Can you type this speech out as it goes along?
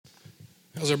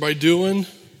How's everybody doing?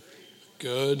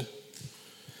 Good.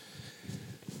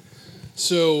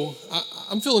 So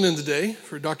I'm filling in today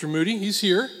for Dr. Moody. He's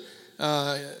here.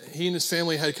 He and his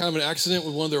family had kind of an accident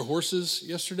with one of their horses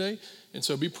yesterday, and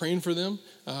so be praying for them.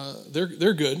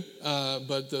 They're good,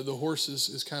 but the horse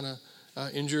is kind of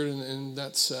injured, and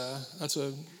that's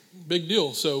a big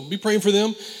deal. So be praying for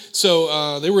them.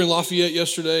 So they were in Lafayette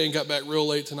yesterday and got back real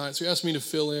late tonight. So he asked me to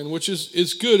fill in, which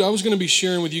is good. I was going to be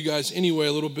sharing with you guys anyway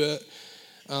a little bit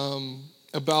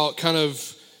about kind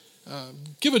of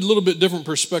give it a little bit different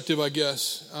perspective, I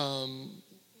guess. I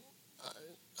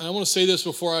want to say this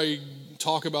before I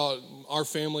talk about our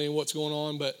family and what's going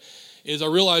on, but I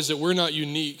realize that we're not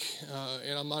unique,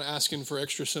 and I'm not asking for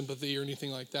extra sympathy or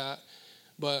anything like that.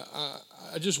 But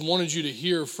I just wanted you to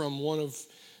hear from one of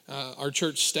our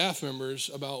church staff members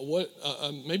about what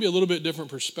maybe a little bit different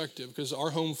perspective, because our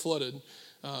home flooded.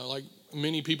 Like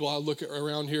many people, I look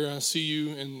around here and I see you,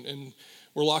 and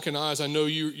we're locking eyes. I know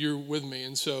you're with me,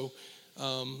 and so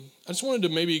I just wanted to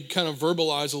maybe kind of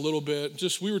verbalize a little bit.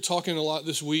 We were talking a lot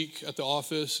this week at the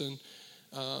office, and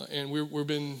we've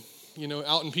been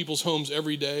out in people's homes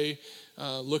every day,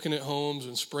 looking at homes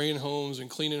and spraying homes and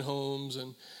cleaning homes,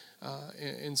 and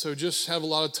so just have a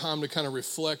lot of time to kind of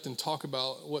reflect and talk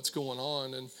about what's going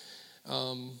on.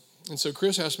 And so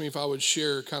Chris asked me if I would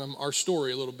share kind of our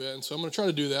story a little bit, and so I'm going to try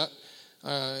to do that.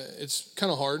 It's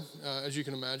kind of hard, as you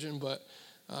can imagine, but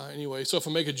anyway, so if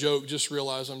I make a joke, just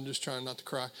realize I'm just trying not to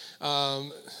cry.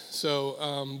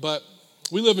 But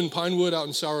we live in Pinewood out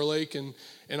in Sour Lake, and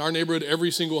in our neighborhood,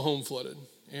 every single home flooded.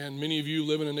 And many of you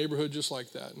live in a neighborhood just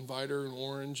like that, in Vidor and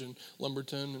Orange and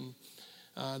Lumberton, and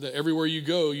that everywhere you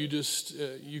go,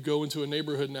 you go into a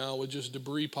neighborhood now with just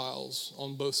debris piles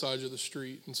on both sides of the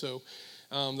street. And so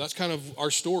that's kind of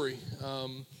our story.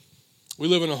 We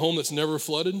live in a home that's never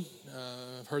flooded.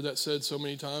 I've heard that said so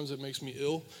many times it makes me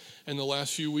ill in the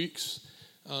last few weeks.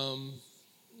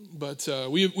 But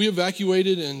we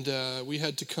evacuated, and we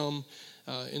had to come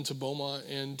into Beaumont,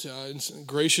 and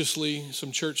graciously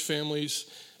some church families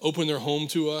opened their home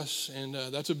to us, and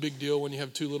that's a big deal when you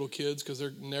have two little kids, because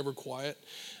they're never quiet,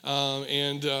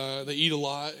 and they eat a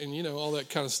lot, and all that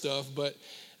kind of stuff. But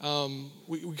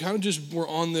we kind of just were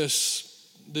on this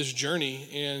journey,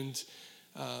 and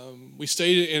we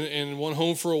stayed in one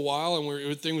home for a while, and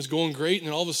everything was going great, and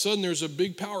then all of a sudden there's a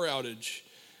big power outage,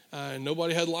 and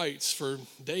nobody had lights for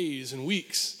days and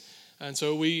weeks. And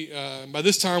so by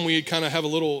this time we kind of have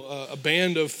a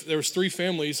band of, there was 3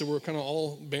 families that were kind of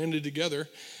all banded together.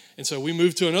 And so we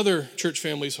moved to another church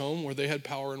family's home where they had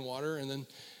power and water, and then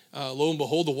lo and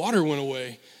behold, the water went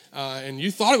away. And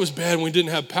you thought it was bad when we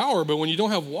didn't have power, but when you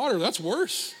don't have water, that's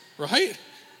worse, right?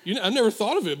 I never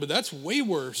thought of it, but that's way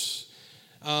worse.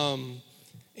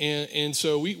 And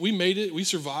so we made it. We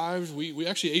survived. We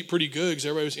actually ate pretty good because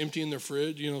everybody was emptying their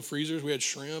fridge, freezers. We had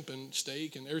shrimp and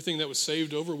steak and everything that was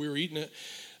saved over. We were eating it.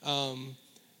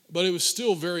 But it was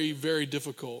still very, very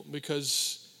difficult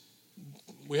because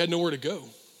we had nowhere to go.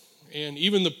 And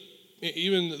even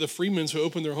the Freemans who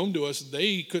opened their home to us,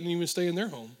 they couldn't even stay in their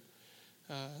home.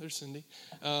 There's Cindy.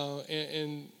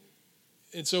 And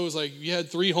so it was like you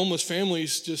had 3 homeless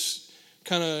families just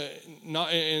kind of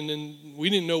not, and we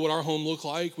didn't know what our home looked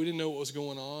like. We didn't know what was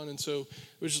going on, and so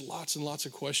there was just lots and lots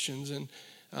of questions. And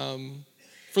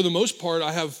for the most part,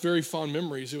 I have very fond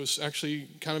memories. It was actually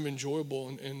kind of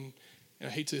enjoyable, and I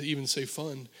hate to even say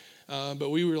fun,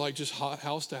 but we were like just hot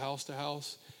house to house to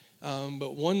house.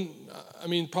 But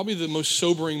probably the most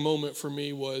sobering moment for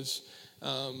me was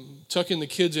tucking the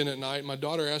kids in at night. My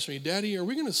daughter asked me, "Daddy, are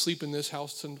we going to sleep in this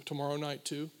house tomorrow night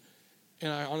too?"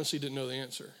 And I honestly didn't know the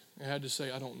answer. I had to say,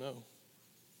 I don't know.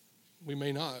 We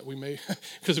may not. We may,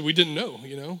 because we didn't know,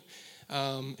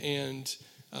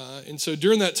 And so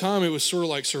during that time, it was sort of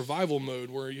like survival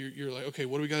mode where you're like, okay,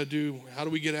 what do we got to do? How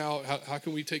do we get out? How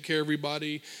can we take care of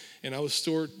everybody? And I was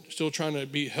still trying to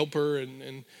be helper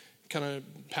and kind of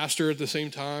pastor at the same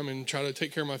time and try to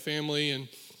take care of my family. And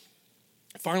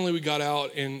finally we got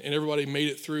out and everybody made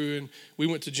it through, and we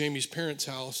went to Jamie's parents'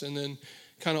 house, and then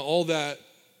kind of all that,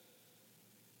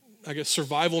 I guess,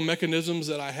 survival mechanisms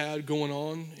that I had going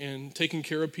on and taking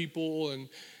care of people and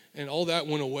all that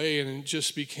went away, and it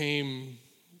just became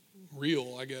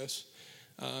real, I guess.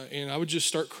 And I would just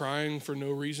start crying for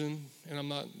no reason, and I'm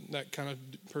not that kind of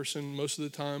person most of the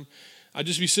time. I'd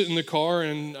just be sitting in the car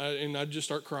and I'd just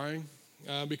start crying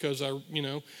because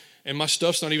and my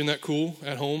stuff's not even that cool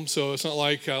at home, so it's not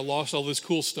like I lost all this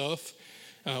cool stuff.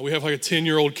 We have like a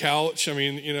 10-year-old couch.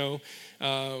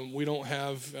 We don't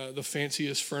have the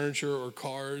fanciest furniture or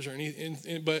cars or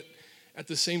anything, but at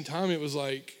the same time, it was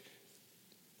like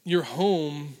your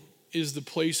home is the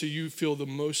place that you feel the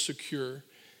most secure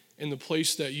in the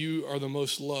place that you are the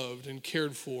most loved and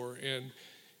cared for. And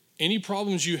any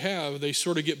problems you have, they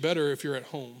sort of get better if you're at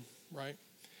home, right?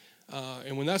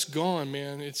 And when that's gone,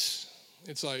 man, it's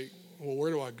like, well,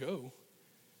 where do I go?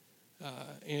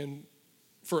 And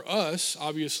for us,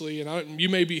 obviously, and you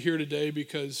may be here today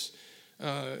because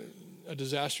a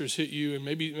disaster has hit you, and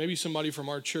maybe somebody from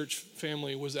our church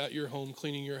family was at your home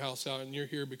cleaning your house out, and you're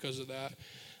here because of that,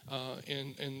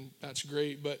 and that's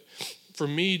great. But for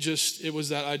me, it was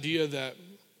that idea that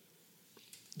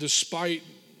despite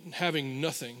having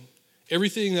nothing,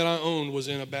 everything that I owned was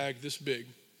in a bag this big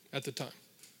at the time.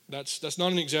 That's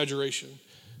not an exaggeration.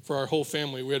 For our whole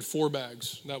family, we had 4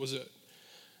 bags. That was it.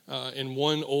 And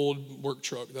 1 old work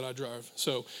truck that I drive.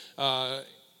 So,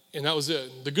 and that was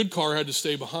it. The good car had to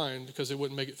stay behind because it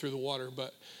wouldn't make it through the water.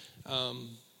 But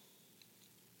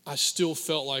I still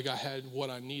felt like I had what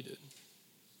I needed.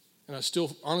 And I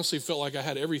still honestly felt like I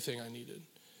had everything I needed.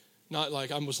 Not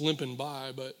like I was limping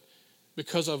by, but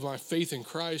because of my faith in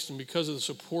Christ and because of the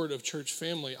support of church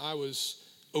family, I was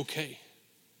okay.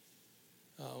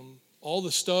 All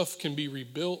the stuff can be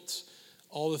rebuilt.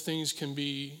 All the things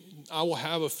I will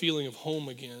have a feeling of home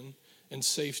again and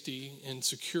safety and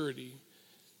security.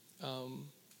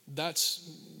 That's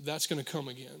going to come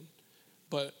again.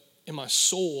 But in my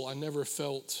soul, I never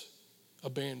felt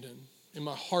abandoned. In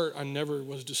my heart, I never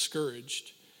was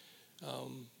discouraged.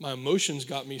 My emotions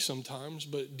got me sometimes,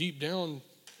 but deep down,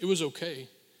 it was okay.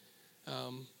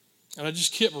 And I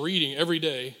just kept reading every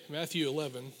day, Matthew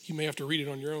 11. You may have to read it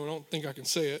on your own. I don't think I can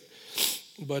say it.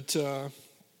 But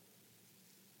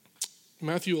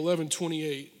Matthew 11,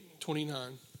 28,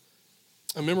 29.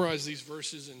 I memorized these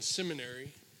verses in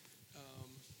seminary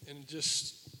and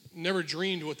just never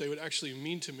dreamed what they would actually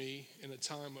mean to me in a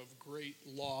time of great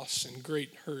loss and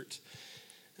great hurt.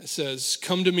 It says,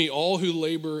 "Come to me, all who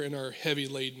labor and are heavy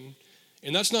laden."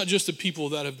 And that's not just the people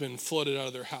that have been flooded out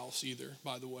of their house either,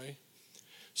 by the way.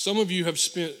 Some of you have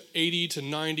spent 80 to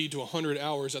 90 to 100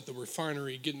 hours at the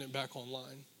refinery getting it back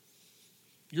online.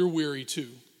 You're weary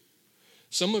too.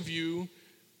 Some of you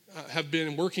have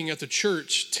been working at the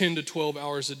church 10 to 12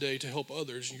 hours a day to help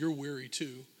others. You're weary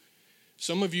too.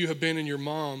 Some of you have been in your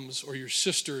mom's or your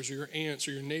sister's or your aunt's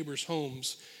or your neighbor's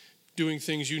homes doing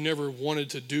things you never wanted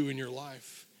to do in your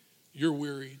life. You're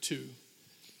weary too.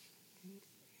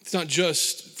 It's not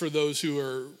just for those who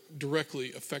are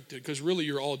directly affected, because really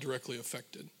you're all directly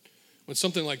affected. When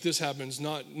something like this happens,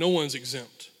 no one's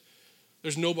exempt.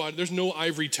 There's no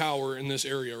ivory tower in this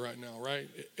area right now, right?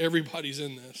 Everybody's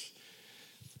in this.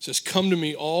 It says, "Come to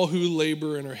me, all who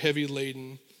labor and are heavy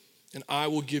laden, and I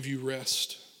will give you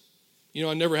rest." You know,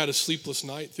 I never had a sleepless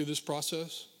night through this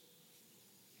process.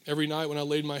 Every night when I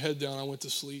laid my head down, I went to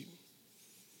sleep.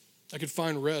 I could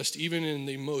find rest even in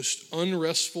the most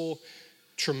unrestful,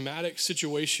 traumatic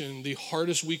situation, the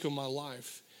hardest week of my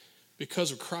life.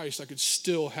 Because of Christ, I could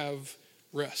still have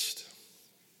rest.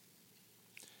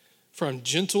 For I'm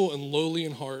gentle and lowly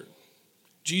in heart.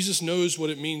 Jesus knows what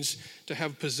it means to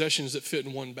have possessions that fit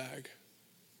in one bag.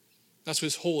 That's what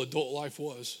his whole adult life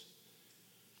was.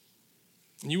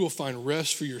 And you will find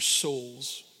rest for your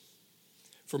souls.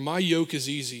 For my yoke is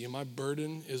easy and my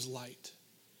burden is light.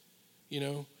 You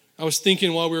know, I was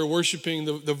thinking while we were worshiping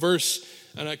the verse,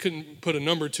 and I couldn't put a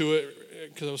number to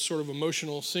it because I was sort of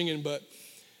emotional singing, but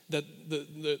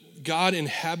that God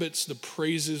inhabits the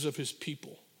praises of his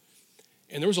people.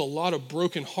 And there was a lot of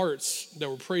broken hearts that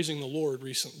were praising the Lord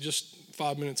recently, just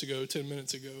 5 minutes ago, 10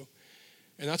 minutes ago.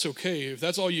 And that's okay. If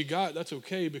that's all you got, that's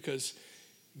okay, because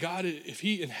God, if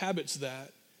he inhabits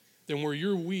that, then where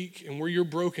you're weak and where you're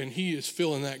broken, he is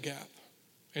filling that gap.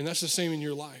 And that's the same in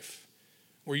your life.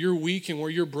 Where you're weak and where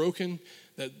you're broken,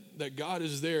 that God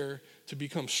is there to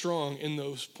become strong in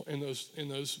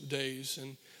those days.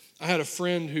 And I had a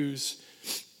friend whose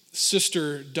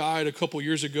sister died a couple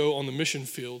years ago on the mission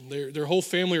field. Their whole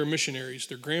family are missionaries.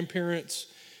 Their grandparents,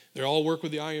 they all work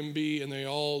with the IMB, and they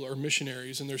all are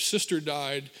missionaries. And their sister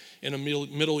died in a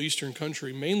Middle Eastern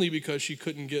country, mainly because she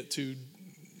couldn't get to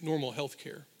normal health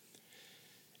care.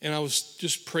 And I was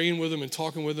just praying with them and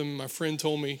talking with them. My friend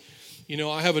told me, you know,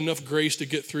 I have enough grace to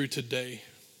get through today.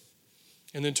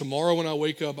 And then tomorrow when I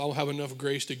wake up, I'll have enough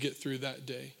grace to get through that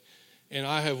day. And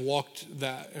I have walked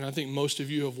that, and I think most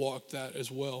of you have walked that as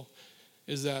well,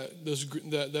 is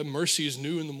that mercy is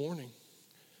new in the morning.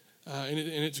 And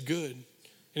it's good.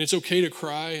 And it's okay to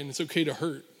cry, and it's okay to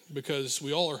hurt, because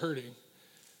we all are hurting.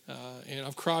 And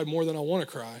I've cried more than I want to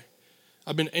cry.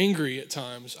 I've been angry at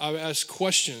times. I've asked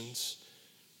questions.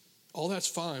 All that's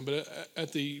fine, but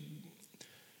at the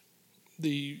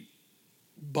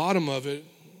bottom of it,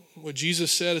 what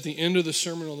Jesus said at the end of the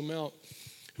Sermon on the Mount,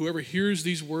 whoever hears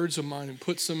these words of mine and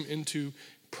puts them into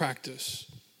practice.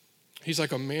 He's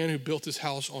like a man who built his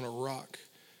house on a rock.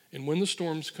 And when the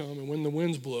storms come and when the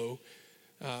winds blow,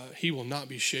 he will not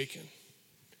be shaken.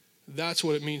 That's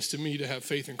what it means to me to have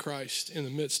faith in Christ in the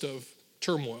midst of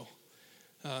turmoil.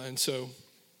 And so,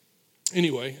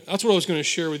 anyway, that's what I was going to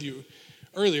share with you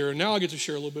earlier. And now I get to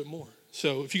share a little bit more.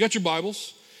 So if you got your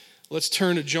Bibles, let's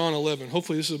turn to John 11.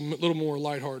 Hopefully this is a little more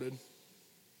lighthearted.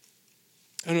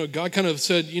 I don't know, God kind of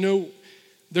said,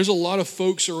 there's a lot of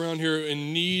folks around here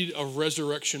in need of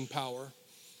resurrection power.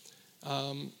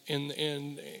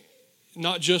 And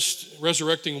not just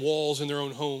resurrecting walls in their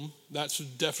own home. That's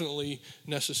definitely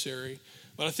necessary.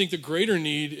 But I think the greater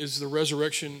need is the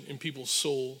resurrection in people's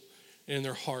soul and in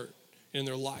their heart and in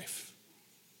their life.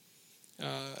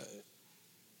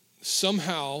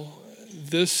 Somehow,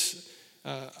 this,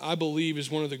 I believe, is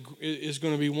going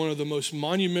to be one of the most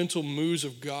monumental moves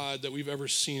of God that we've ever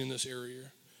seen in this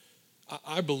area.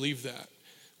 I believe that.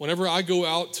 Whenever I go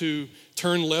out to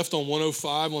turn left on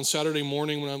 105 on Saturday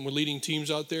morning when I'm leading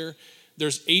teams out there,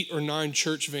 there's 8 or 9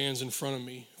 church vans in front of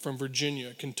me from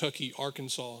Virginia, Kentucky,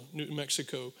 Arkansas, New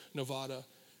Mexico, Nevada.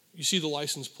 You see the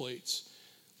license plates.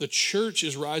 The church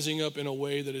is rising up in a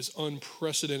way that is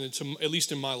unprecedented, at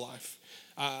least in my life.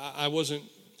 I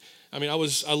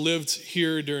lived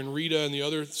here during Rita and the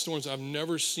other storms. I've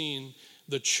never seen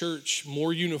the church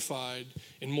more unified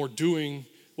and more doing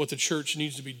what the church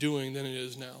needs to be doing than it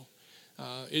is now.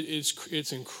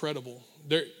 It's incredible.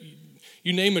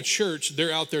 You name a church,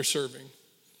 they're out there serving,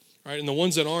 right? And the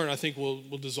ones that aren't, I think,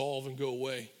 will dissolve and go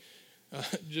away.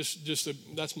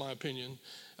 That's my opinion.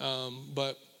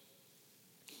 But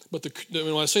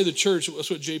when I say the church, that's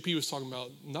what JP was talking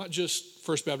about. Not just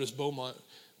First Baptist Beaumont,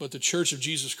 but the Church of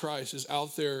Jesus Christ is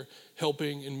out there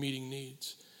helping and meeting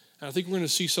needs. And I think we're going to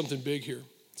see something big here.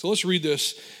 So let's read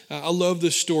this. I love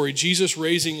this story. Jesus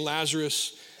raising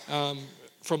Lazarus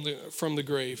from the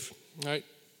grave, right?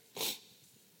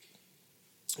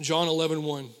 John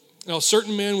 11:1. Now a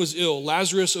certain man was ill,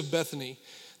 Lazarus of Bethany,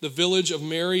 the village of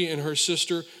Mary and her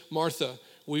sister Martha.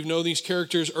 We know these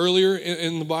characters earlier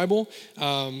in the Bible.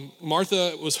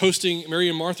 Mary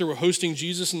and Martha were hosting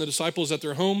Jesus and the disciples at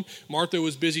their home. Martha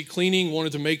was busy cleaning,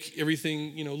 wanted to make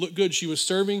everything look good. She was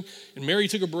serving, and Mary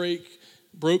took a break,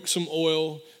 broke some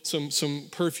oil, some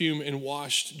perfume, and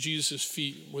washed Jesus'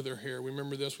 feet with her hair. We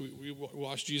remember this. We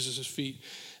washed Jesus' feet.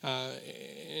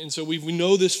 And so we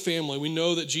know this family. We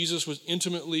know that Jesus was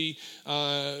intimately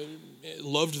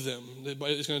loved them.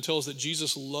 It's going to tell us that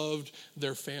Jesus loved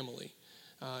their family.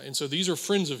 And so these are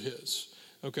friends of his,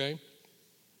 okay?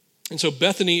 And so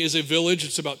Bethany is a village.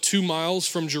 It's about 2 miles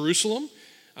from Jerusalem.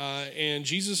 And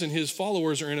Jesus and his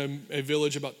followers are in a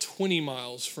village about 20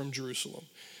 miles from Jerusalem.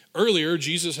 Earlier,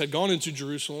 Jesus had gone into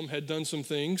Jerusalem, had done some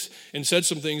things, and said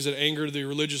some things that angered the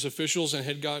religious officials and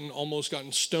had almost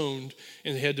gotten stoned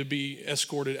and had to be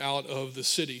escorted out of the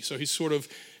city. So he's sort of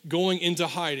going into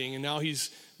hiding, and now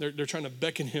they're trying to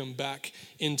beckon him back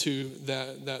into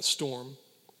that storm.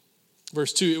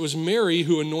 Verse 2, it was Mary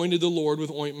who anointed the Lord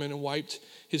with ointment and wiped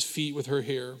his feet with her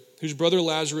hair, whose brother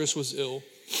Lazarus was ill.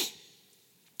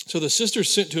 So the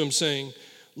sisters sent to him, saying,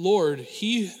 Lord,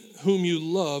 he whom you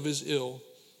love is ill.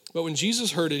 But when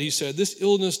Jesus heard it, he said, this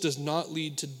illness does not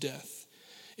lead to death.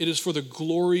 It is for the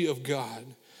glory of God,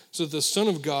 so that the Son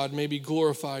of God may be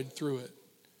glorified through it.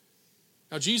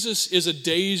 Now, Jesus is a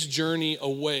day's journey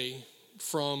away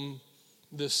from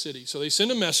this city. So they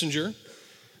send a messenger.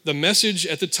 The message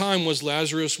at the time was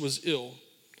Lazarus was ill.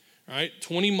 All right,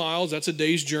 20 miles, that's a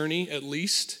day's journey at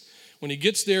least. When he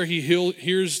gets there, he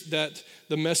hears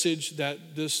the message that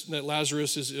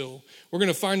Lazarus is ill. We're going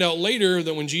to find out later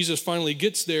that when Jesus finally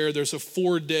gets there, there's a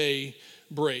 4-day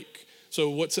break.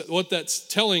 So what that's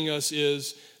telling us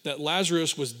is that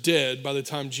Lazarus was dead by the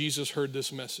time Jesus heard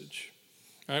this message.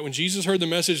 All right, when Jesus heard the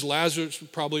message, Lazarus was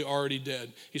probably already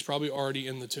dead. He's probably already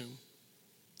in the tomb.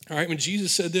 All right, when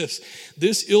Jesus said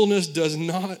this illness does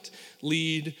not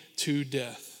lead to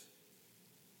death.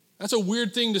 That's a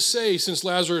weird thing to say since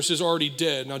Lazarus is already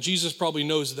dead. Now, Jesus probably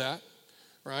knows that,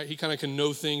 right? He kind of can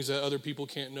know things that other people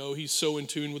can't know. He's so in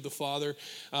tune with the Father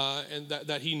and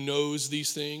that he knows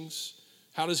these things.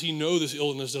 How does he know this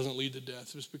illness doesn't lead to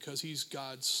death? It's because he's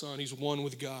God's son. He's one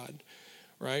with God,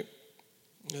 right?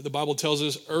 The Bible tells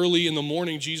us early in the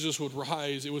morning, Jesus would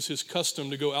rise. It was his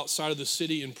custom to go outside of the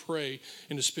city and pray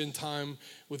and to spend time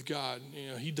with God.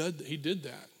 He did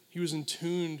that. He was in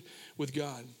tune with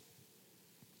God.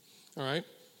 All right?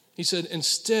 He said,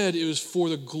 instead, it was for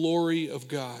the glory of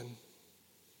God.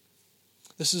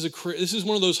 This is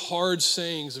one of those hard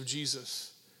sayings of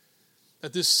Jesus.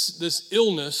 That this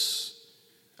illness,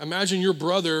 imagine your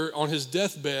brother on his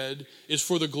deathbed, is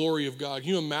for the glory of God.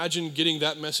 Can you imagine getting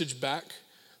that message back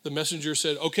the messenger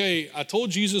said, okay, I told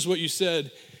Jesus what you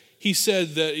said. He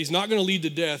said that he's not going to lead to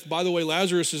death. By the way,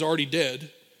 Lazarus is already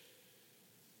dead,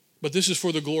 but this is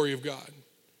for the glory of God.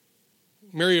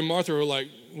 Mary and Martha were like,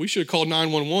 we should have called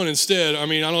 911 instead. I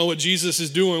mean, I don't know what Jesus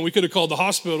is doing. We could have called the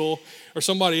hospital or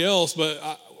somebody else, but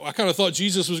I kind of thought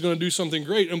Jesus was going to do something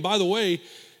great. And by the way,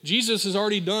 Jesus has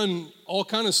already done all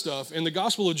kind of stuff. In the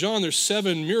Gospel of John, there's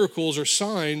 7 miracles or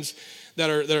signs that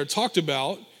are talked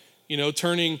about. You know,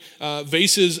 turning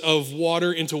vases of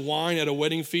water into wine at a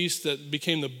wedding feast that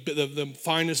became the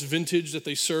finest vintage that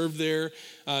they served there.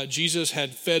 Jesus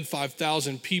had fed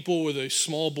 5,000 people with a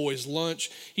small boy's lunch.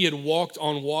 He had walked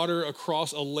on water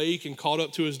across a lake and called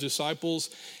up to his disciples.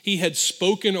 He had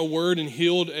spoken a word and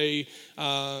healed a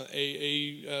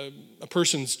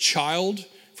person's child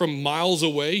from miles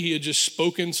away. He had just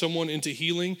spoken someone into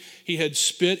healing. He had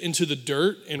spit into the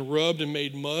dirt and rubbed and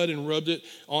made mud and rubbed it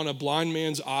on a blind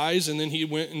man's eyes. And then he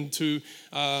went into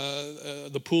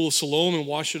the pool of Siloam and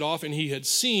washed it off, and he had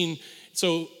seen.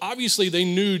 So obviously they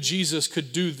knew Jesus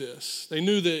could do this. They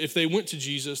knew that if they went to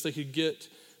Jesus, they could get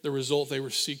the result they were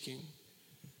seeking.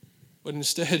 But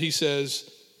instead he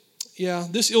says, yeah,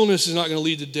 this illness is not going to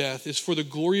lead to death. It's for the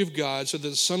glory of God, so that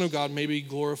the Son of God may be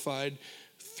glorified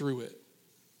through it.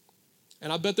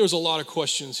 And I bet there's a lot of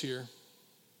questions here.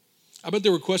 I bet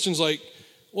there were questions like,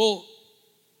 well,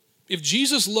 if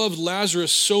Jesus loved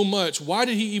Lazarus so much, why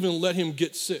did he even let him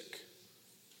get sick?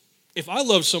 If I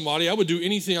loved somebody, I would do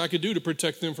anything I could do to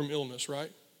protect them from illness, right?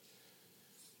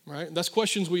 Right? That's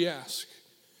questions we ask.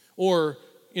 Or,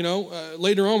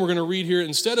 later on we're going to read here,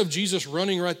 instead of Jesus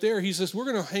running right there, he says,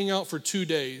 we're going to hang out for 2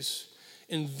 days,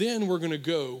 and then we're going to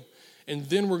go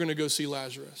see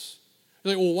Lazarus.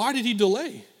 You're like, well, why did he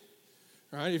delay?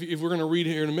 Right? If we're going to read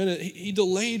here in a minute, he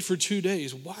delayed for 2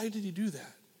 days. Why did he do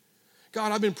that?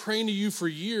 God, I've been praying to you for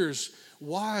years.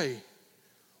 Why?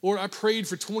 Lord, I prayed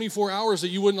for 24 hours that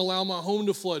you wouldn't allow my home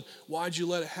to flood. Why'd you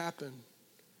let it happen?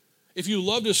 If you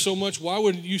loved us so much, why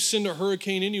would you send a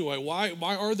hurricane anyway?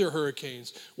 Why are there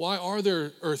hurricanes? Why are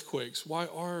there earthquakes? Why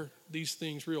are these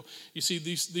things real? You see,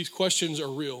 these questions are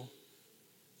real.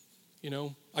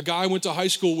 A guy I went to high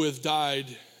school with died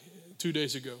 2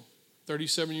 days ago,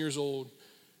 37 years old.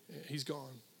 He's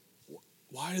gone.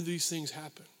 Why do these things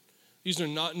happen? These are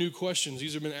not new questions.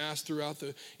 These have been asked throughout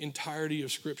the entirety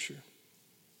of Scripture.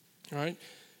 All right?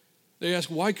 They ask,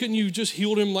 why couldn't you just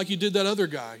heal him like you did that other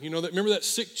guy? Remember that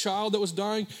sick child that was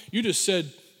dying? You just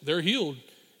said, they're healed.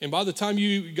 And by the time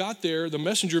you got there, the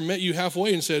messenger met you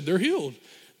halfway and said, they're healed.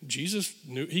 Jesus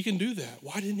knew he can do that.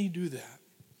 Why didn't he do that?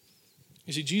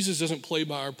 You see, Jesus doesn't play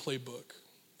by our playbook.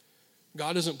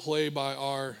 God doesn't play by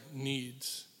our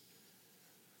needs.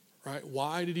 Right?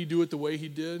 Why did he do it the way he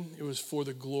did? It was for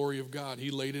the glory of God.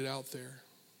 He laid it out there.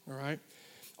 All right?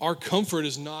 Our comfort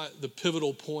is not the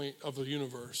pivotal point of the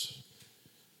universe.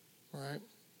 All right?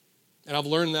 And I've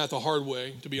learned that the hard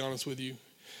way, to be honest with you.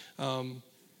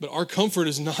 But our comfort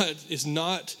is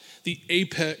not the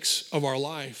apex of our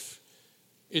life.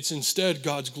 It's instead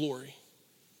God's glory.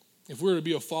 If we're to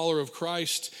be a follower of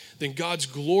Christ, then God's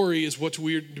glory is what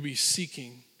we're to be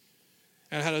seeking.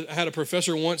 And I had a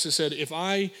professor once that said, if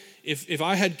I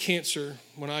had cancer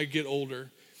when I get older,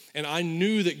 and I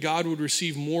knew that God would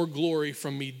receive more glory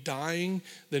from me dying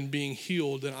than being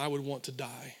healed, then I would want to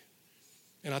die.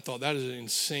 And I thought, that is an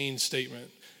insane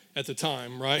statement at the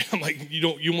time, right? I'm like,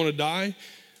 you want to die?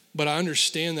 But I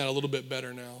understand that a little bit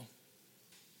better now.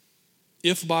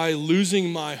 If by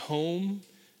losing my home,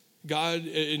 God,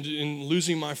 in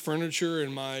losing my furniture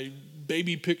and my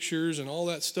baby pictures and all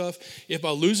that stuff, if by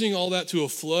losing all that to a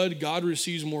flood, God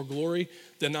receives more glory,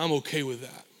 then I'm okay with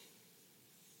that.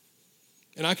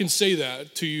 And I can say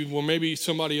that to you where maybe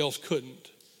somebody else couldn't.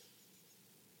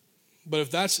 But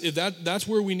if that's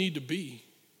where we need to be.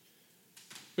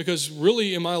 Because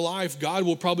really in my life, God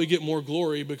will probably get more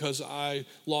glory because I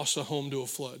lost a home to a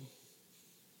flood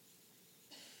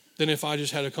than if I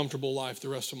just had a comfortable life the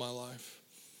rest of my life.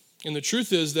 And the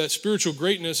truth is that spiritual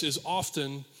greatness is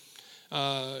often,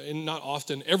 and not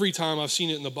often, every time I've seen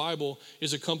it in the Bible,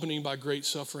 is accompanied by great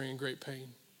suffering and great pain.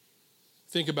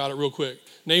 Think about it real quick.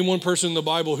 Name one person in the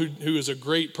Bible who is a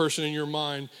great person in your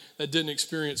mind that didn't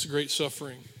experience great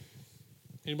suffering.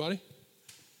 Anybody?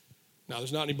 No,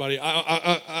 there's not anybody.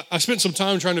 I spent some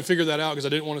time trying to figure that out because I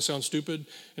didn't want to sound stupid.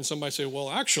 And somebody say,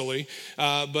 well, actually,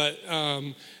 but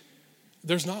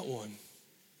there's not one.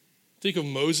 Think of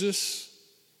Moses.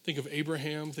 Think of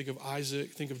Abraham, think of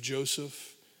Isaac, think of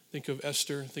Joseph, think of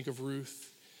Esther, think of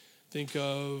Ruth, think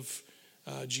of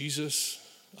Jesus,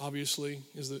 obviously,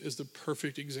 is the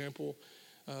perfect example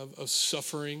of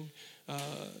suffering.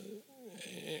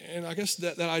 And I guess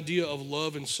that idea of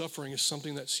love and suffering is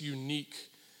something that's unique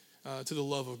to the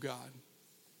love of God.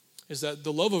 Is that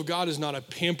the love of God is not a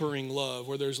pampering love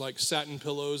where there's like satin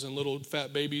pillows and little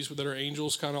fat babies that are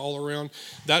angels kind of all around.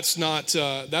 That's not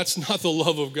the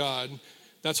love of God.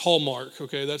 That's Hallmark,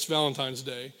 okay? That's Valentine's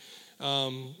Day.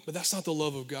 But that's not the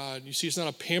love of God. You see, it's not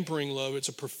a pampering love, it's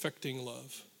a perfecting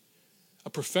love. A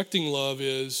perfecting love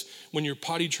is when you're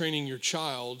potty training your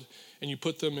child and you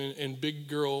put them in big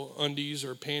girl undies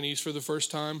or panties for the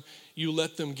first time, you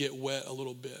let them get wet a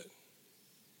little bit.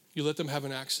 You let them have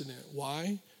an accident.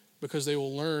 Why? Because they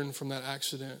will learn from that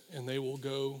accident and they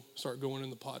will start going in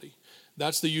the potty.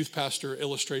 That's the youth pastor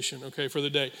illustration, okay, for the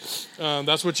day.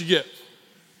 That's what you get.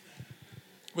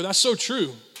 But that's so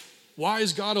true. Why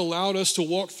has God allowed us to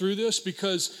walk through this?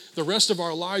 Because the rest of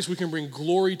our lives we can bring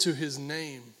glory to his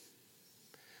name.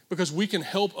 Because we can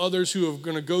help others who are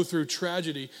going to go through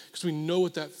tragedy because we know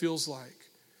what that feels like.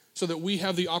 So that we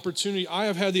have the opportunity. I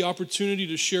have had the opportunity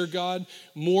to share God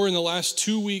more in the last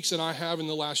 2 weeks than I have in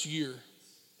the last year.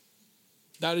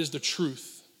 That is the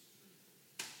truth.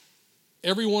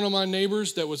 Every one of my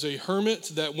neighbors that was a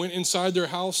hermit that went inside their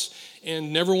house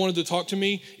and never wanted to talk to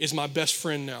me is my best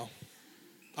friend now.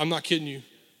 I'm not kidding you.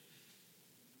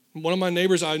 One of my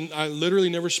neighbors, I literally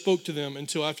never spoke to them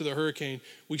until after the hurricane.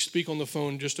 We speak on the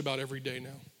phone just about every day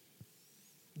now.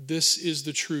 This is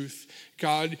the truth.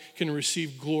 God can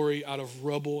receive glory out of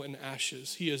rubble and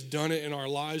ashes. He has done it in our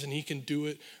lives, and he can do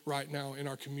it right now in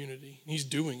our community. He's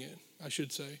doing it, I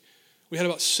should say. We had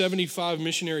about 75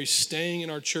 missionaries staying in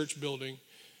our church building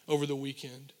over the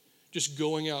weekend, just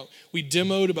going out. We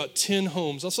demoed about 10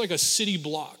 homes. That's like a city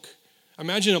block.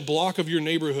 Imagine a block of your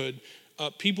neighborhood.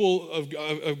 People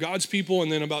of God's people,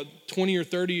 and then about 20 or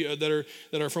 30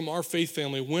 that are from our faith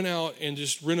family went out and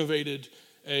just renovated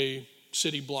a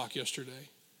city block yesterday.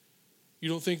 You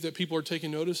don't think that people are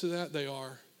taking notice of that? They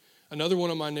are. Another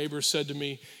one of my neighbors said to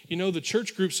me, the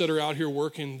church groups that are out here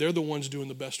working, they're the ones doing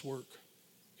the best work.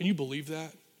 Can you believe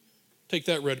that? Take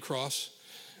that, Red Cross.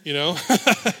 We've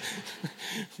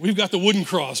got the wooden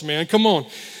cross, man. Come on.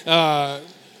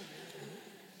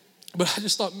 But I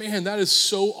just thought, man, that is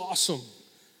so awesome.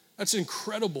 That's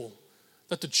incredible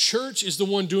that the church is the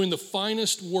one doing the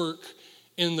finest work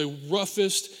in the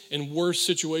roughest and worst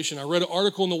situation. I read an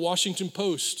article in the Washington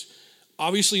Post,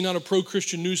 obviously not a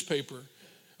pro-Christian newspaper,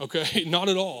 okay, not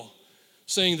at all,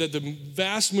 saying that the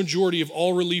vast majority of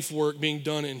all relief work being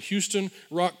done in Houston,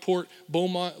 Rockport,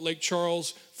 Beaumont, Lake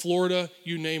Charles, Florida,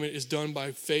 you name it, is done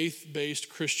by faith-based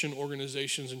Christian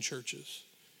organizations and churches.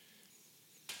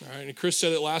 All right, and Chris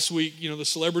said it last week, the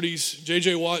celebrities,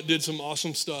 J.J. Watt did some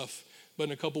awesome stuff, but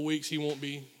in a couple weeks he won't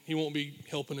be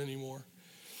helping anymore.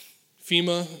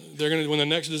 FEMA, when the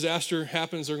next disaster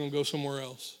happens, they're going to go somewhere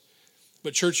else.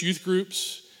 But church youth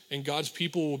groups and God's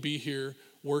people will be here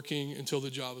working until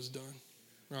the job is done.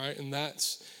 All right, and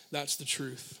that's the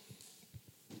truth.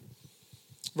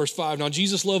 Verse 5, now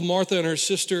Jesus loved Martha and her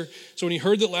sister, so when he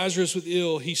heard that Lazarus was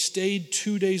ill, he stayed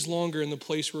 2 days longer in the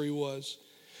place where he was.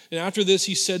 And after this,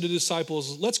 he said to the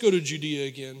disciples, let's go to Judea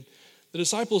again. The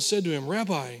disciples said to him,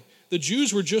 Rabbi, the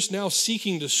Jews were just now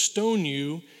seeking to stone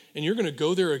you, and you're going to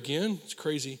go there again? It's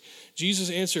crazy. Jesus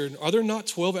answered, are there not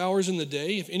 12 hours in the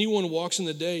day? If anyone walks in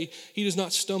the day, he does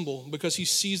not stumble because he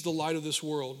sees the light of this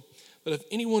world. But if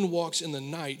anyone walks in the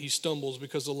night, he stumbles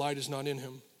because the light is not in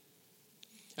him.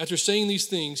 After saying these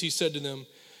things, he said to them,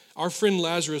 our friend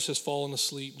Lazarus has fallen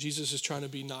asleep. Jesus is trying to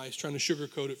be nice, trying to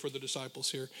sugarcoat it for the disciples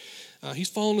here. He's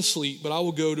fallen asleep, but I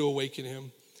will go to awaken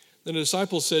him. Then the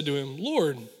disciples said to him,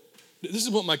 Lord, this is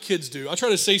what my kids do. I try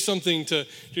to say something to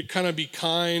kind of be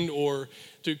kind or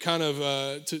to kind of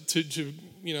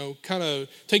kind of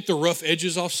take the rough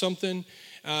edges off something,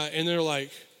 and they're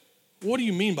like, "What do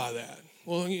you mean by that?"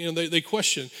 Well, they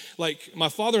question. Like my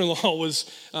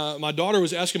father-in-law my daughter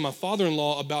was asking my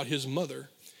father-in-law about his mother.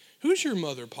 Who's your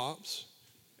mother, Pops?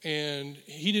 And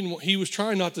he was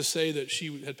trying not to say that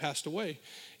she had passed away.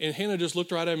 And Hannah just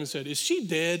looked right at him and said, is she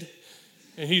dead?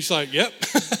 And he's like, yep.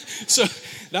 So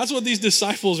that's what these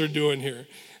disciples are doing here.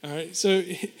 All right. So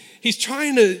he's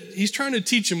trying to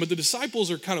teach him, but the disciples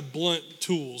are kind of blunt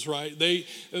tools, right? They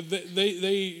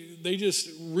just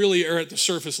really are at the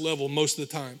surface level most of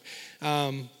the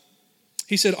time.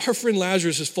 He said, our friend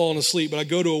Lazarus has fallen asleep, but I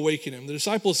go to awaken him. The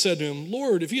disciples said to him,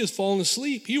 Lord, if he has fallen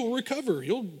asleep, he will recover.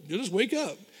 He'll just wake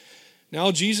up.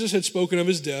 Now Jesus had spoken of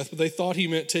his death, but they thought he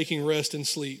meant taking rest and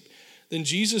sleep. Then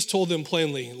Jesus told them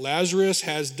plainly, Lazarus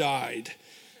has died.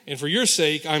 And for your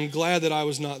sake, I'm glad that I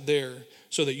was not there,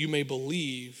 so that you may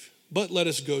believe. But let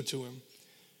us go to him.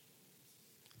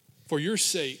 For your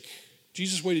sake,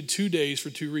 Jesus waited 2 days for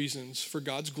 2 reasons, for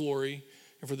God's glory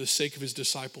and for the sake of his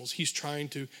disciples. He's trying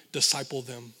to disciple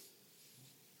them.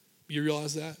 You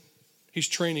realize that? He's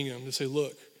training him to say,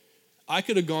 look, I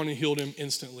could have gone and healed him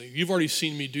instantly. You've already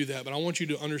seen me do that, but I want you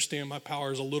to understand my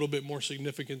power is a little bit more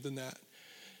significant than that.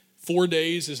 4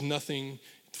 days is nothing.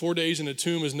 4 days in a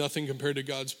tomb is nothing compared to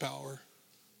God's power,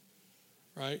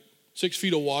 right? 6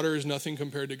 feet of water is nothing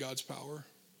compared to God's power.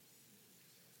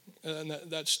 And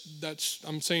that's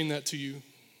I'm saying that to you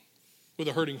with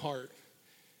a hurting heart.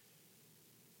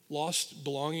 Lost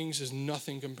belongings is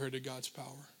nothing compared to God's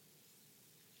power.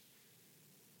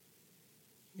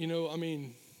 You know, I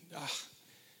mean,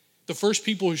 the first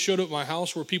people who showed up at my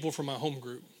house were people from my home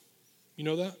group. You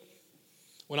know that?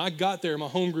 When I got there, my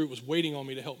home group was waiting on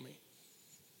me to help me.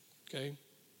 Okay?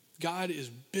 God is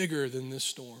bigger than this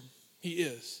storm. He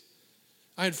is.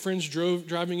 I had friends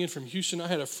driving in from Houston. I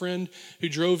had a friend who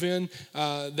drove in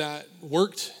that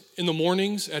worked in the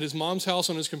mornings at his mom's house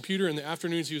on his computer. In the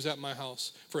afternoons, he was at my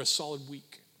house for a solid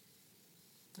week.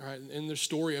 All right? And there's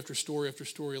story after story after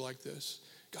story like this.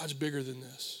 God's bigger than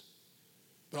this.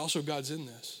 But also God's in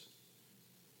this.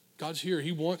 God's here.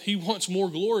 He wants more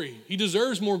glory. He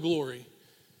deserves more glory.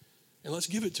 And let's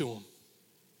give it to him.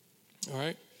 All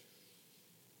right?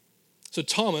 So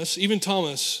Thomas, even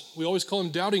Thomas, we always call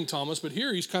him Doubting Thomas, but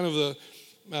here he's kind of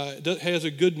has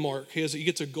a good mark. He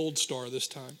gets a gold star this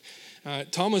time.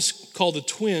 Thomas, called the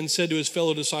twin, said to his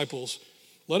fellow disciples,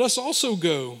 "Let us also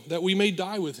go, that we may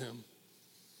die with him."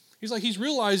 He's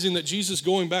realizing that Jesus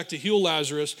going back to heal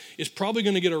Lazarus is probably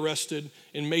going to get arrested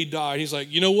and may die. He's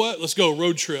like, you know what? Let's go,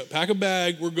 road trip. Pack a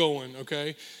bag, we're going,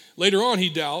 okay? Later on, he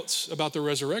doubts about the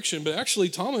resurrection, but actually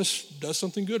Thomas does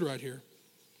something good right here.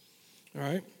 All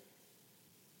right?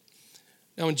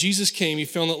 Now, when Jesus came, he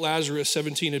found that Lazarus,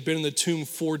 17, had been in the tomb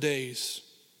 4 days.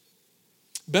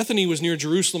 Bethany was near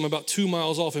Jerusalem, about 2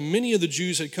 miles off, and many of the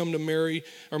Jews had come to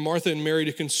Martha and Mary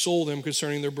to console them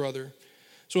concerning their brother.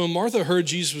 So when Martha heard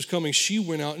Jesus was coming, she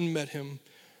went out and met him,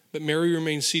 but Mary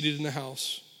remained seated in the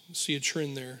house. See a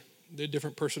trend there. They had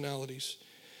different personalities.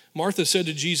 Martha said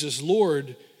to Jesus,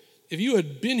 "Lord, if you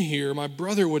had been here, my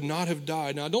brother would not have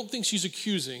died." Now, I don't think she's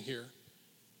accusing here.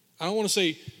 I don't want to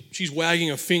say she's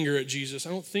wagging a finger at Jesus. I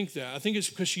don't think that. I think it's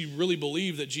because she really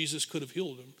believed that Jesus could have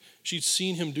healed him. She'd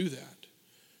seen him do that.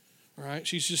 All right?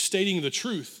 She's just stating the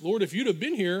truth. Lord, if you'd have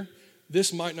been here,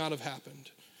 this might not have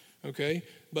happened. Okay?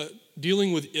 But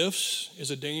dealing with ifs is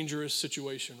a dangerous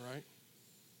situation, right?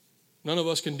 None of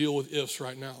us can deal with ifs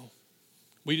right now.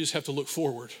 We just have to look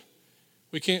forward.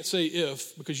 We can't say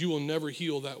if, because you will never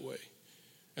heal that way.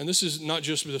 And this is not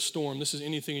just with a storm. This is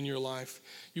anything in your life.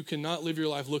 You cannot live your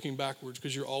life looking backwards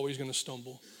because you're always going to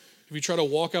stumble. If you try to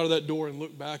walk out of that door and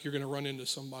look back, you're going to run into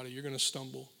somebody. You're going to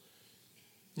stumble.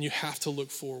 And you have to look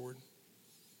forward.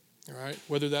 All right?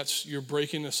 Whether that's you're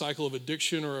breaking a cycle of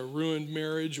addiction or a ruined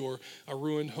marriage or a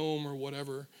ruined home or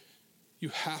whatever, you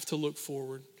have to look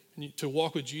forward. And to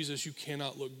walk with Jesus, you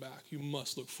cannot look back. You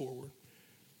must look forward.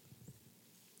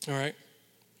 All right?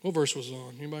 What verse was it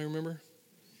on? Anybody remember?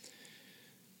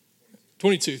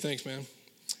 22, thanks, man.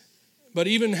 But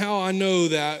even how I know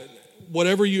that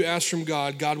whatever you ask from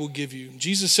God, God will give you.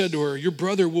 Jesus said to her, "Your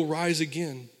brother will rise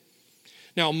again."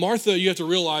 Now, Martha, you have to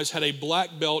realize, had a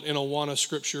black belt in Awana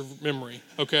scripture memory,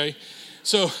 okay?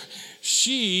 So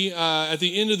she, at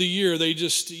the end of the year, they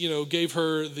just, gave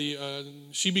her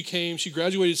she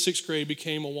graduated 6th grade,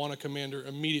 became Awana commander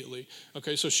immediately,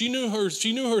 okay? So she knew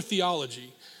her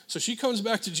theology. So she comes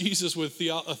back to Jesus with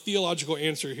a theological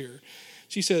answer here.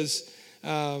 She says,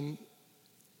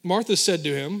 Martha said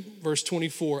to him, verse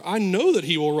 24, "I know that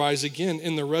he will rise again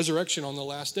in the resurrection on the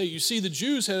last day." You see, the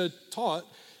Jews had taught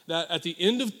that at the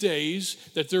end of days,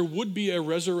 that there would be a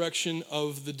resurrection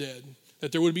of the dead,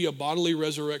 that there would be a bodily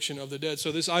resurrection of the dead.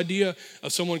 So this idea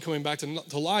of someone coming back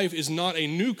to life is not a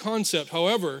new concept.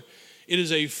 However, it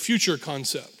is a future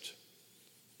concept.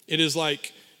 It is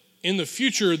like, in the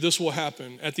future, this will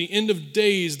happen. At the end of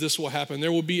days, this will happen.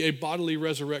 There will be a bodily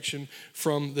resurrection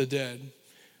from the dead.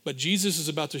 But Jesus is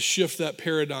about to shift that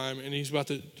paradigm, and he's about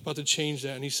to change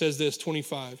that. And he says this,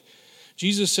 25.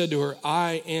 Jesus said to her,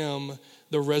 "I am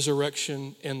the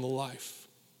resurrection and the life.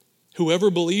 Whoever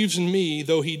believes in me,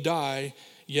 though he die,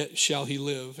 yet shall he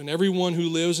live. And everyone who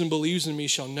lives and believes in me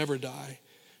shall never die."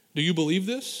 Do you believe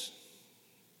this?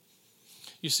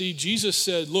 You see, Jesus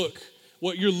said, look,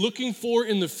 what you're looking for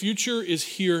in the future is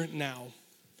here now.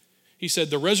 He said,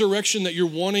 the resurrection that you're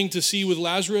wanting to see with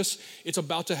Lazarus, it's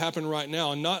about to happen right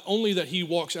now. And not only that he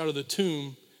walks out of the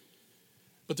tomb,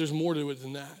 but there's more to it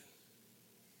than that.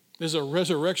 There's a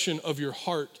resurrection of your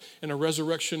heart and a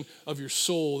resurrection of your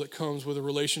soul that comes with a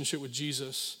relationship with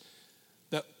Jesus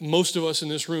that most of us in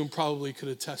this room probably could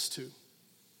attest to.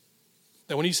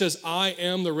 That when he says, "I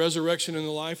am the resurrection and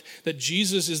the life," that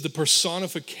Jesus is the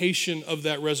personification of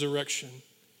that resurrection.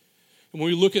 And when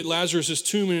we look at Lazarus'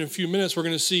 tomb in a few minutes, we're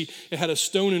going to see it had a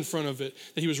stone in front of it,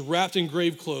 that he was wrapped in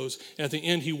grave clothes. And at the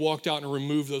end, he walked out and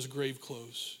removed those grave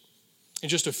clothes. And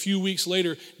just a few weeks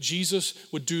later, Jesus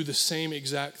would do the same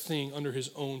exact thing under his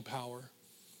own power.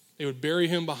 They would bury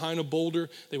him behind a boulder.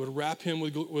 They would wrap him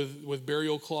with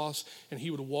burial cloths, and he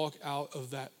would walk out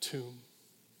of that tomb.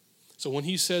 So when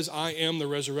he says, I am the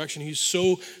resurrection, he's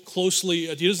so closely,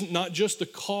 he isn't not just the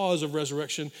cause of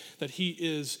resurrection, that he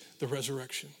is the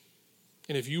resurrection.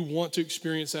 And if you want to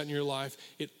experience that in your life,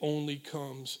 it only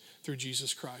comes through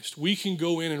Jesus Christ. We can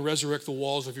go in and resurrect the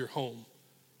walls of your home.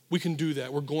 We can do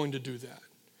that. We're going to do that.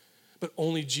 But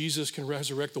only Jesus can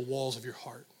resurrect the walls of your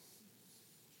heart.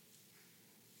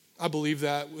 I believe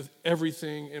that with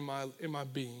everything in my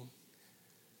being.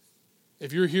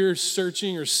 If you're here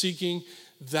searching or seeking,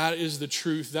 that is the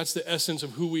truth. That's the essence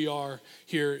of who we are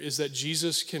here, is that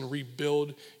Jesus can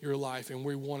rebuild your life, and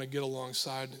we want to get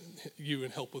alongside you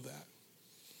and help with that.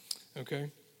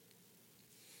 Okay?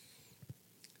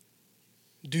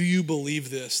 Do you believe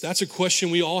this? That's a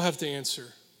question we all have to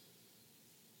answer.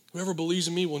 Whoever believes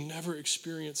in me will never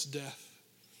experience death.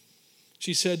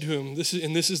 She said to him, this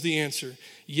is the answer.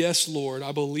 Yes, Lord,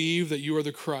 I believe that you are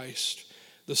the Christ,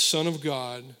 the Son of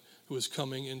God, who is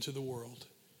coming into the world.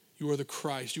 You are the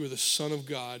Christ. You are the Son of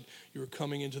God. You are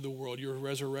coming into the world. Your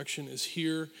resurrection is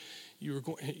here.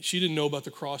 She didn't know about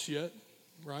the cross yet,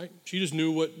 right? She just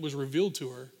knew what was revealed to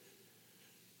her.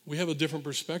 We have a different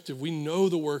perspective. We know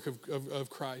the work of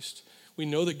Christ. We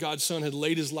know that God's Son had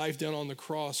laid his life down on the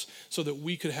cross so that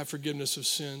we could have forgiveness of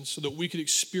sins, so that we could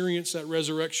experience that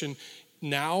resurrection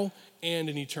now and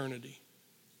in eternity.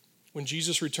 When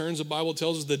Jesus returns, the Bible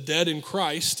tells us the dead in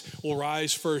Christ will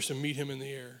rise first and meet him in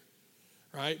the air,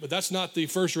 right? But that's not the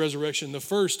first resurrection. The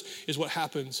first is what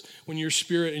happens when your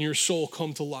spirit and your soul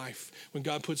come to life, when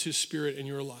God puts his spirit in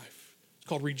your life. It's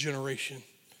called regeneration.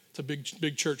 It's a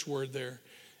big church word there,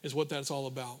 is what that's all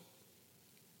about.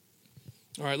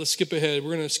 All right, let's skip ahead.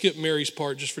 We're going to skip Mary's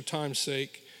part just for time's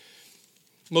sake.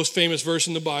 Most famous verse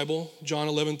in the Bible, John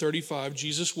 11:35,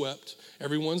 Jesus wept.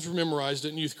 Everyone's memorized it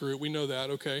in youth group. We know that,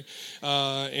 okay?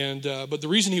 But the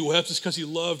reason he wept is because he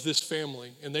loved this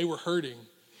family, and they were hurting.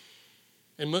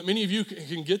 And many of you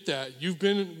can get that. You've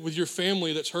been with your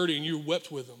family that's hurting, and you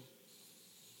wept with them.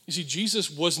 You see, Jesus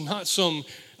was not some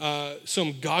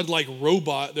godlike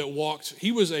robot that walked.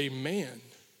 He was a man.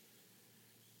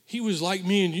 He was like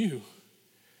me and you.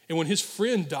 And when his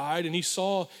friend died and he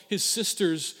saw his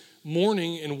sisters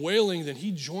mourning and wailing, then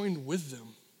he joined with them.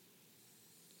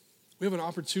 We have an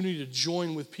opportunity to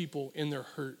join with people in their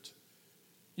hurt.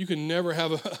 You can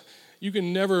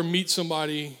never meet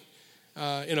somebody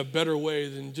in a better way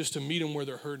than just to meet them where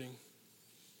they're hurting,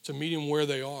 to meet them where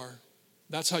they are.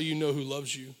 That's how you know who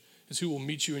loves you, is who will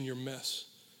meet you in your mess.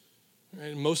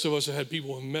 And most of us have had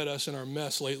people who met us in our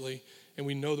mess lately, and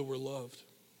we know that we're loved.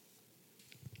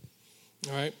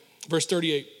 All right, verse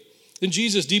 38. Then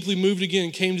Jesus, deeply moved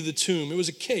again, came to the tomb. It was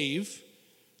a cave,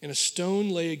 and a stone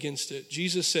lay against it.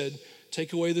 Jesus said,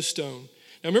 take away the stone.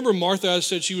 Now remember, Martha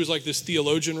said she was like this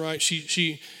theologian, right?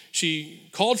 She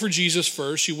called for Jesus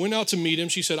first. She went out to meet him.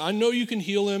 She said, I know you can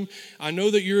heal him. I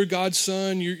know that you're God's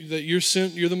son, that you're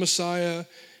sent, you're the Messiah.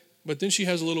 But then she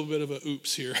has a little bit of a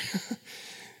oops here.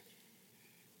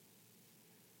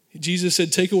 Jesus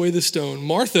said, take away the stone.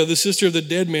 Martha, the sister of the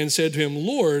dead man, said to him,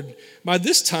 Lord, by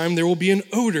this time there will be an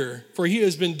odor, for he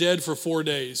has been dead for 4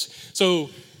 days. So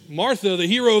Martha, the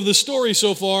hero of the story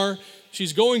so far,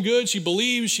 she's going good. She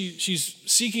believes. She's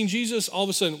seeking Jesus. All of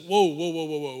a sudden,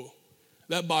 whoa.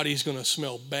 That body's going to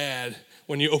smell bad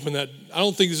when you open that. I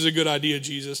don't think this is a good idea,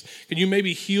 Jesus. Can you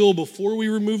maybe heal before we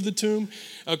remove the tomb?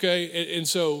 Okay, and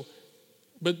so,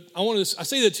 but I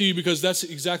say that to you because that's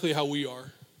exactly how we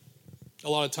are a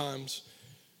lot of times.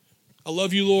 I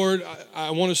love you, Lord.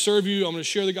 I want to serve you. I'm going to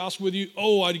share the gospel with you.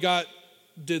 Oh,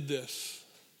 did this.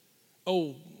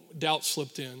 Oh, doubt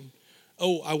slipped in.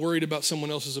 Oh, I worried about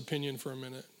someone else's opinion for a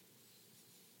minute.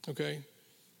 Okay?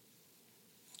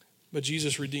 But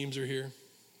Jesus redeems her here.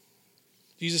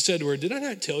 Jesus said to her, did I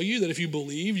not tell you that if you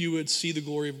believe, you would see the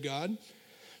glory of God?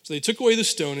 So they took away the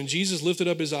stone, and Jesus lifted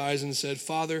up his eyes and said,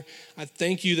 Father, I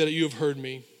thank you that you have heard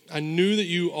me. I knew that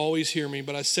you always hear me,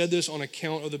 but I said this on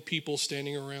account of the people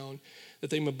standing around, that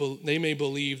they may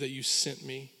believe that you sent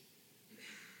me.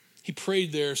 He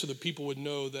prayed there so that people would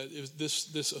know that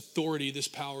this authority, this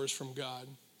power is from God.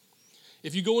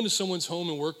 If you go into someone's home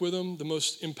and work with them, the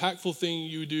most impactful thing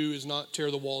you do is not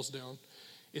tear the walls down.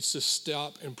 It's to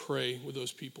stop and pray with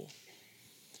those people.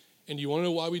 And you want to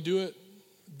know why we do it?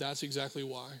 That's exactly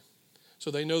why.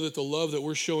 So they know that the love that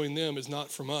we're showing them is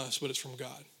not from us, but it's from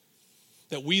God.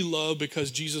 That we love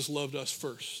because Jesus loved us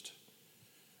first.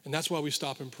 And that's why we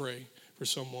stop and pray for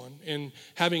someone. And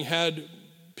having had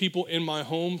people in my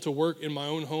home to work in my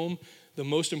own home, the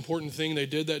most important thing they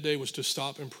did that day was to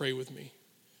stop and pray with me.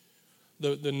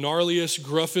 The gnarliest,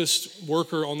 gruffest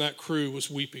worker on that crew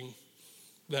was weeping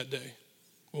that day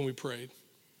when we prayed.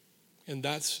 And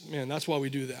that's why we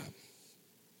do that.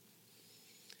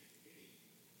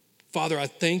 Father, I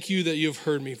thank you that you have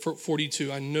heard me.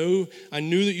 42, I knew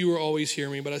that you were always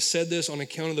hearing me, but I said this on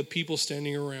account of the people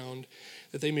standing around,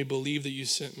 that they may believe that you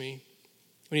sent me.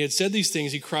 When he had said these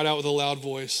things, he cried out with a loud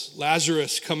voice,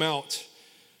 Lazarus, come out.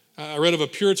 I read of a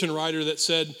Puritan writer that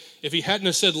said, if he hadn't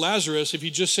have said Lazarus, if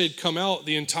he just said come out,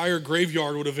 the entire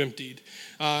graveyard would have emptied.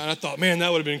 And I thought, man,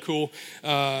 that would have been cool.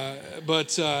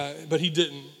 But he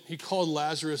didn't. He called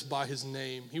Lazarus by his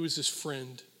name. He was his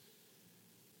friend.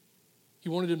 He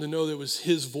wanted him to know that it was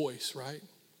his voice, right?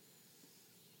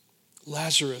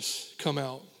 Lazarus, come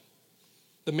out.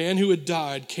 The man who had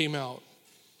died came out.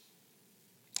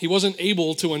 He wasn't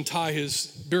able to untie his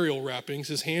burial wrappings.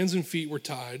 His hands and feet were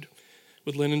tied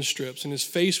with linen strips, and his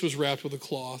face was wrapped with a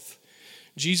cloth.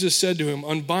 Jesus said to him,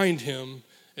 unbind him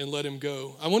and let him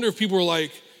go. I wonder if people were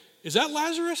like, is that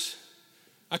Lazarus?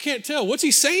 I can't tell. What's he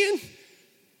saying?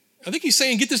 I think he's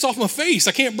saying, get this off my face.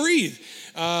 I can't breathe.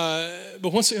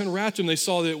 But once they unwrapped him, they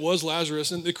saw that it was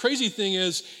Lazarus. And the crazy thing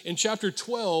is, in chapter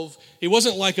 12, it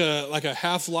wasn't like a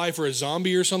half-life or a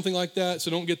zombie or something like that.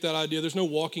 So don't get that idea. There's no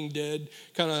Walking Dead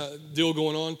kind of deal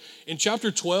going on. In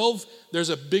chapter 12, there's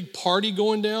a big party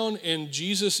going down, and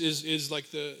Jesus is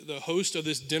like the host of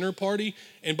this dinner party.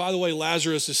 And by the way,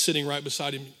 Lazarus is sitting right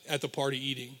beside him at the party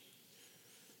eating.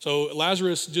 So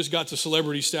Lazarus just got to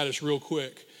celebrity status real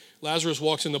quick. Lazarus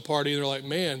walks in the party, and they're like,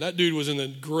 man, that dude was in the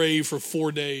grave for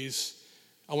 4 days.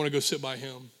 I want to go sit by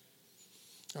him.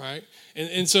 All right?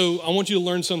 And so I want you to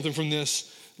learn something from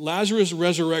this. Lazarus'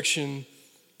 resurrection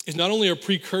is not only a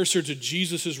precursor to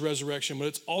Jesus' resurrection, but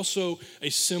it's also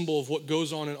a symbol of what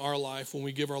goes on in our life when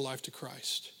we give our life to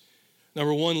Christ.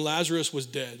 Number one, Lazarus was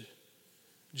dead.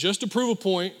 Just to prove a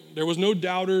point, there was no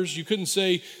doubters. You couldn't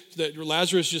say that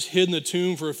Lazarus just hid in the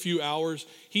tomb for a few hours.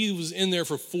 He was in there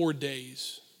for 4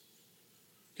 days.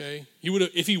 Okay, he would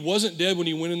have, if he wasn't dead when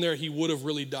he went in there, he would have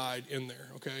really died in there.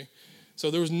 Okay,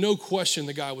 so there was no question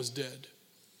the guy was dead.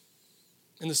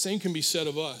 And the same can be said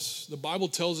of us. The Bible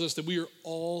tells us that we are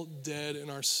all dead in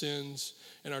our sins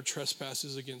and our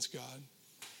trespasses against God.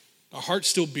 Our heart's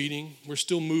still beating, we're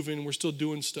still moving, we're still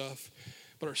doing stuff,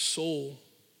 but our soul,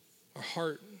 our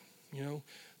heart,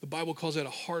 the Bible calls that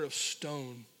a heart of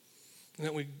stone. And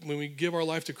that when we give our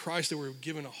life to Christ, that we're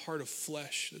given a heart of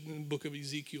flesh. In the book of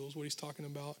Ezekiel is what he's talking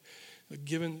about.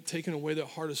 Taking away that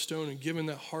heart of stone and given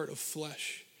that heart of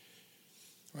flesh.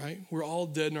 Right? We're all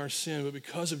dead in our sin, but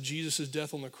because of Jesus'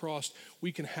 death on the cross,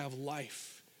 we can have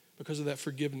life because of that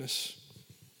forgiveness.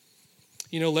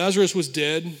 Lazarus was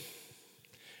dead,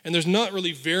 and there's not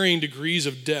really varying degrees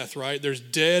of death, right? There's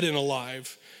dead and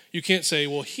alive. You can't say,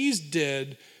 well, he's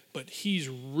dead, but he's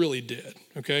really dead,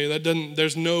 okay?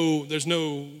 There's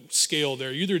no scale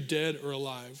there. You're either dead or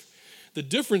alive. The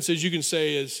difference is you can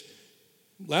say is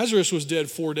Lazarus was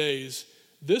dead 4 days.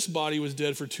 This body was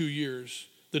dead for 2 years.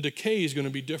 The decay is going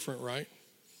to be different, right?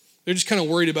 They're just kind of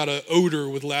worried about an odor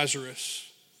with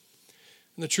Lazarus.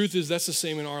 And the truth is that's the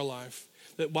same in our life.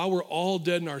 That while we're all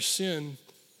dead in our sin,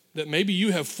 that maybe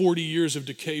you have 40 years of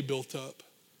decay built up.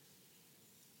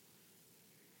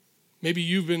 Maybe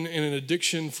you've been in an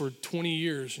addiction for 20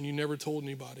 years and you never told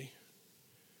anybody.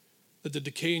 That the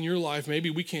decay in your life,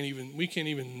 maybe we can't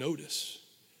even notice.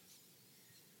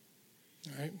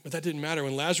 All right? But that didn't matter.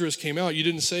 When Lazarus came out, you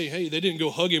didn't say, hey, they didn't go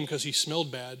hug him because he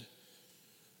smelled bad.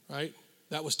 Right?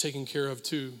 That was taken care of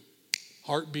too.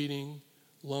 Heart beating,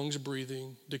 lungs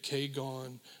breathing, decay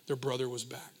gone. Their brother was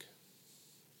back.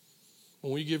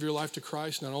 When we give your life to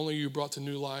Christ, not only are you brought to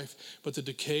new life, but the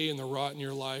decay and the rot in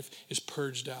your life is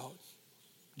purged out.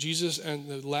 Jesus, in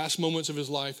the last moments of his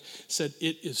life, said,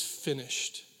 it is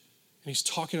finished. And he's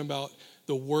talking about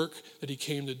the work that he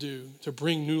came to do, to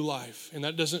bring new life. And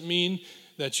that doesn't mean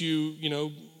that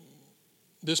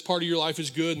this part of your life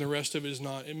is good and the rest of it is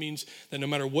not. It means that no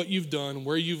matter what you've done,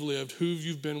 where you've lived, who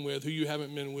you've been with, who you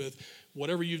haven't been with,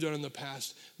 whatever you've done in the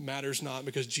past matters not,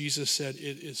 because Jesus said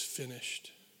it is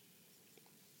finished.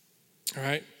 All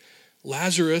right?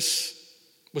 Lazarus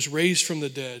was raised from the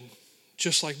dead,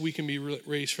 just like we can be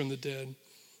raised from the dead.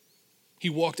 He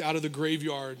walked out of the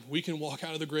graveyard. We can walk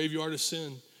out of the graveyard of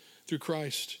sin through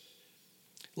Christ.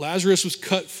 Lazarus was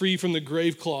cut free from the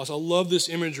grave cloths. I love this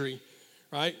imagery,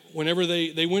 right? Whenever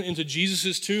they went into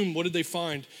Jesus' tomb, what did they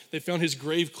find? They found his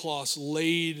grave cloths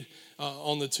laid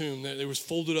on the tomb. It was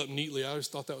folded up neatly. I always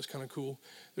thought that was kind of cool.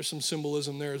 There's some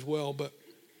symbolism there as well, but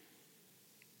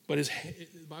but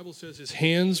the Bible says his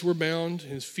hands were bound,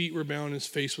 his feet were bound, his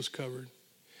face was covered.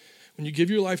 When you give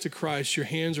your life to Christ, your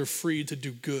hands are free to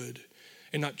do good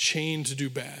and not chained to do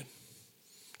bad.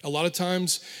 A lot of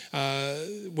times,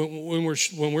 when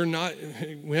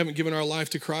we haven't given our life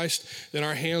to Christ, then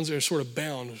our hands are sort of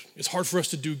bound. It's hard for us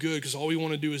to do good because all we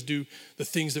want to do is do the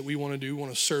things that we want to do. We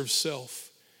want to serve self.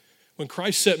 When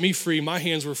Christ set me free, my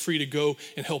hands were free to go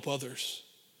and help others.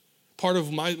 Part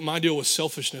of my deal was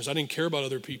selfishness. I didn't care about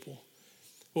other people.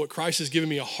 But Christ has given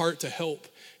me a heart to help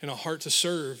and a heart to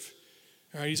serve.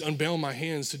 All right, he's unbound my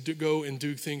hands to go and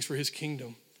do things for his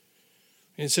kingdom.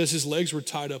 And it says his legs were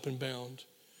tied up and bound.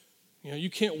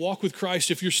 You can't walk with Christ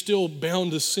if you're still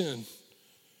bound to sin.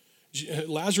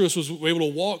 Lazarus was able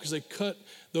to walk because they cut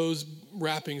those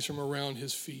wrappings from around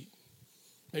his feet.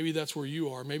 Maybe that's where you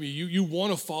are. Maybe you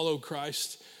want to follow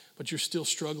Christ, but you're still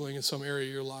struggling in some area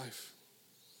of your life.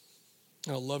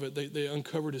 And I love it. They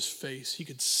uncovered his face. He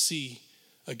could see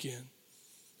again.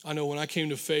 I know when I came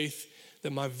to faith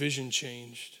that my vision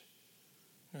changed.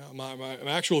 My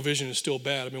actual vision is still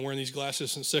bad. I've been wearing these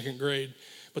glasses since second grade.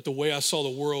 But the way I saw the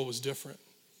world was different.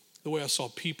 The way I saw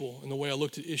people and the way I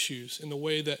looked at issues and the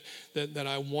way that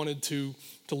I wanted to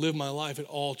live my life, it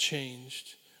all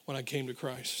changed when I came to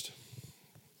Christ.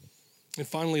 And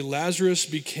finally, Lazarus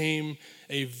became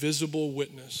a visible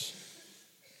witness.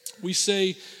 We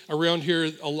say around here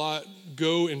a lot,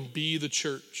 go and be the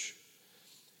church.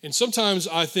 And sometimes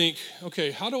I think, okay,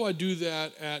 how do I do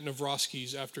that at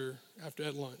Navrosky's after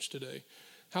at lunch today?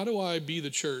 How do I be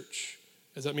the church?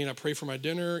 Does that mean I pray for my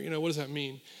dinner? What does that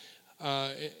mean?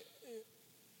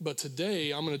 But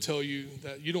today, I'm going to tell you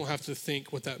that you don't have to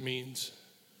think what that means.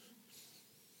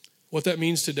 What that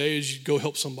means today is you go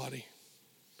help somebody.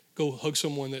 Go hug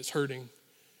someone that's hurting.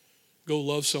 Go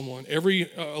love someone.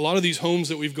 A lot of these homes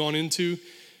that we've gone into,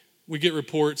 we get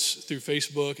reports through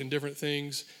Facebook and different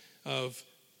things of,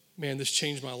 man, this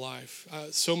changed my life.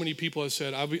 So many people have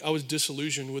said, I was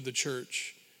disillusioned with the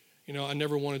church. I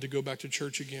never wanted to go back to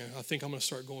church again. I think I'm going to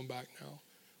start going back now.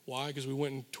 Why? Because we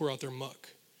went and tore out their muck.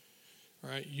 All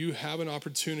right? You have an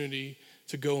opportunity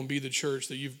to go and be the church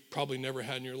that you've probably never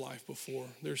had in your life before.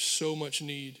 There's so much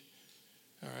need.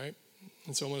 All right?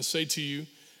 And so I'm going to say to you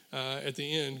at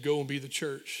the end, go and be the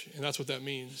church. And that's what that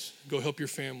means. Go help your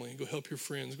family. Go help your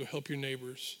friends. Go help your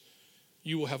neighbors.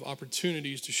 You will have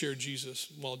opportunities to share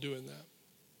Jesus while doing that.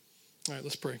 All right,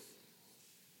 let's pray.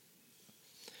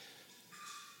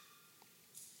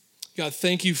 God,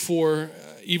 thank you for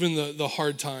even the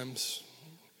hard times.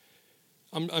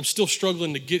 I'm still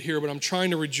struggling to get here, but I'm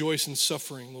trying to rejoice in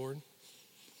suffering, Lord.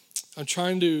 I'm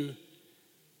trying to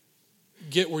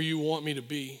get where you want me to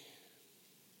be.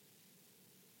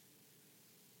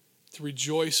 To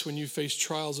rejoice when you face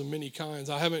trials of many kinds.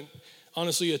 I haven't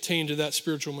honestly attained to that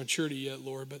spiritual maturity yet,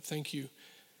 Lord, but thank you.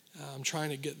 I'm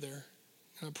trying to get there.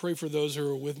 And I pray for those who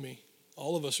are with me.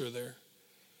 All of us are there.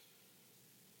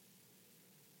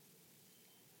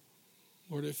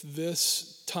 Lord, if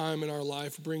this time in our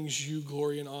life brings you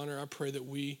glory and honor, I pray that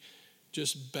we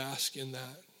just bask in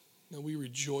that we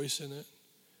rejoice in it.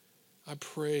 I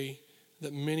pray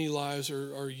that many lives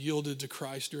are yielded to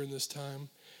Christ during this time,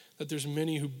 that there's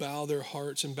many who bow their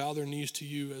hearts and bow their knees to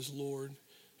you as Lord,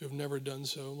 who have never done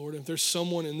so. Lord, if there's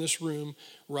someone in this room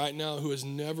right now who has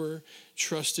never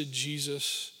trusted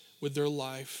Jesus with their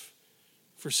life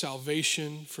for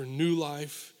salvation, for new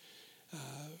life,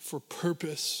 for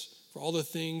purpose, for all the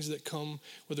things that come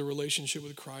with a relationship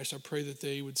with Christ, I pray that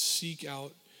they would seek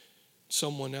out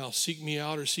someone else. Seek me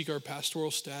out or seek our pastoral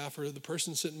staff or the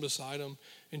person sitting beside them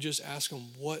and just ask them,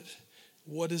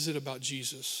 what is it about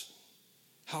Jesus?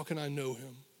 How can I know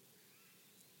him?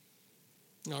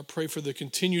 And I pray for the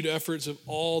continued efforts of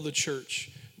all the church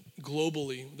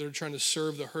globally that are trying to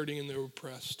serve the hurting and the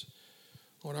oppressed.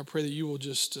 Lord, I pray that you will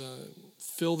just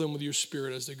fill them with your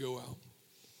spirit as they go out.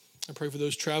 I pray for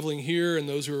those traveling here and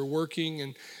those who are working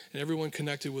and everyone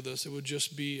connected with us. It would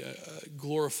just be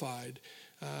glorified.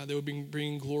 They would be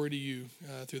bringing glory to you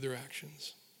through their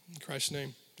actions. In Christ's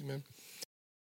name, amen.